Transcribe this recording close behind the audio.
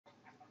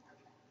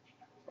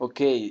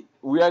Okay,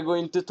 we are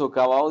going to talk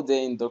about the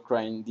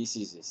endocrine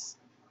diseases.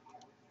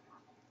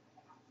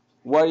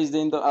 What is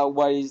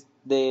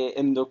the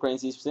endocrine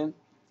system?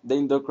 The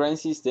endocrine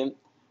system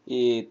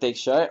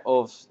takes care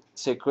of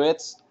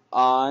secrets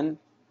and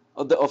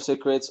of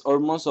secrets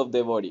hormones of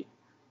the body.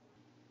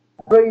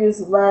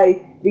 Produced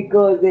by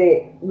because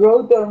the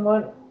growth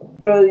hormone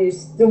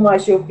produce too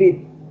much of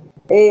it.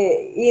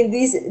 In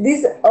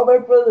this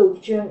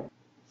overproduction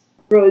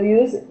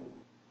produce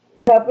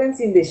happens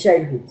in the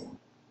childhood.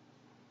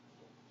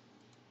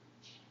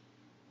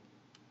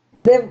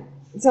 The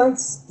some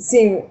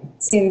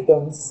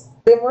symptoms.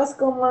 The most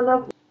common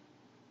of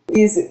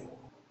is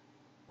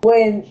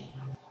when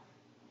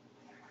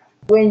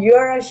when you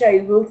are a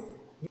childhood,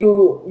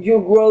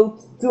 you grow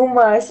too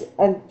much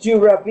and too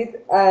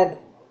rapid and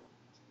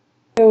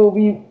to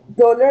be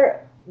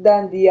taller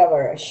than the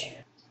average.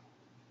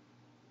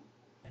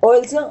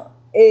 Also,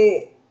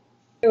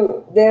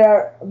 there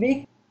are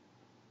big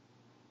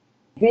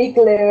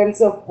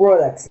levels of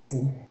products,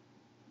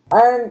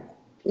 and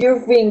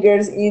your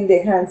fingers in the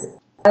hands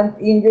and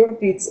in your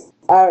feet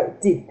are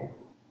thick.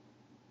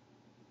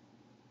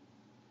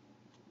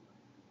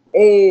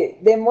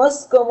 The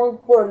most common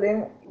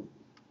problem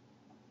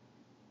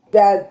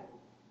that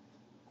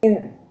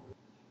in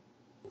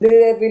the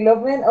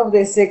development of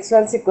the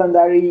sexual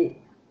secondary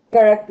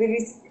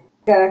characteristic.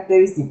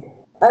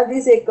 And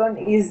the second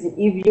is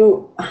if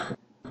you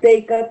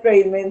take a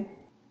treatment,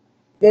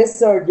 the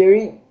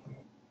surgery,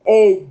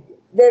 it's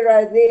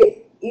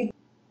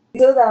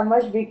so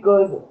damaged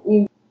because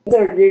in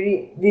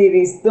surgery there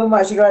is too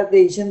much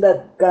radiation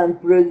that can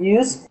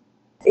produce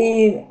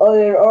in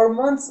other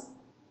hormones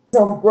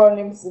some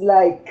problems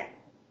like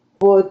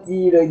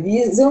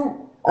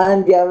hypothyroidism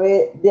and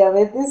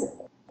diabetes,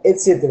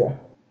 etc.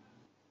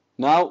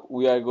 Now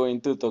we are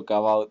going to talk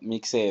about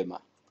myxedema.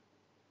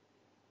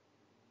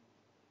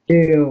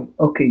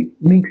 Okay,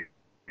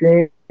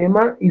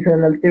 myxedema is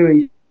an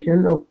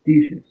alteration of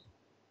tissues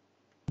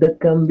that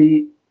can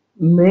be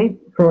made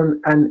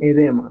from an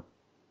edema.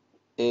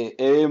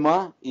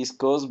 Edema is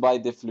caused by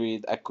the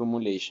fluid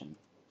accumulation.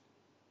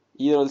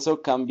 It also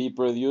can be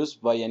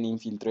produced by an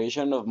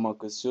infiltration of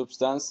mucous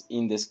substance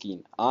in the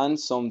skin, and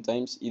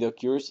sometimes it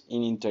occurs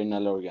in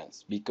internal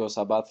organs because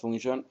of bad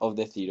function of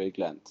the thyroid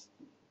gland.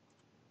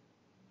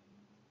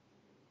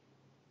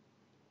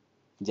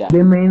 Ya.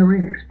 The main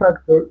risk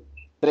factor,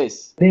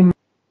 Tres. the,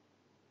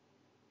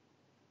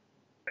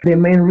 the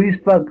main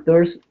risk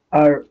factors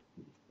are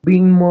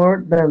being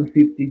more than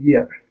 50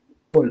 years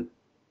old,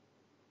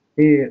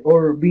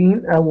 or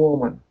being a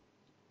woman.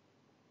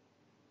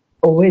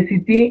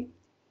 Obesity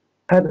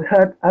had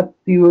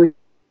active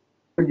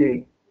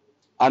surgery.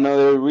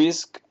 Another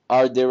risk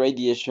are the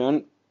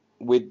radiation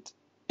with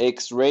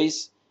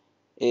X-rays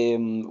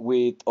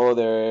with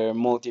other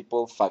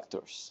multiple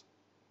factors.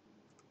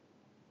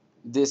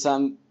 The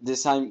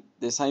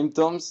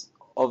symptoms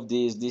of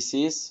this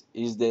disease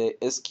is the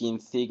skin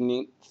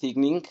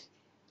thickening,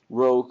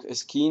 rogue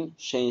skin,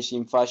 change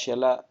in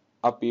facial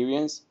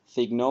appearance,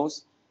 thick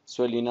nose,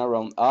 swelling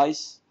around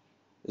eyes,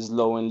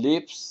 swollen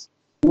lips.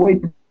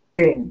 Weight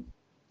gain,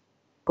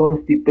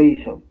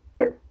 constipation,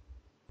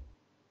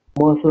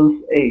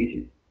 muscles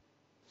aches.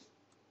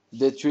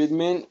 The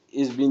treatment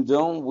is being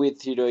done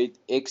with thyroid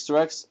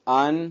extracts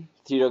and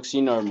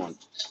thyroxine hormone,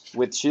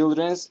 with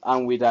children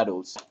and with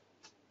adults.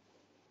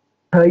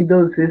 High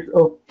doses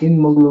of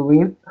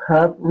immunoglobulin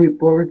have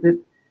reported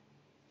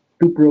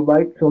to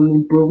provide some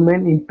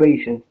improvement in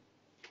patients.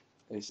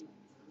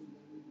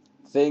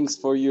 Thanks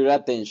for your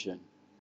attention.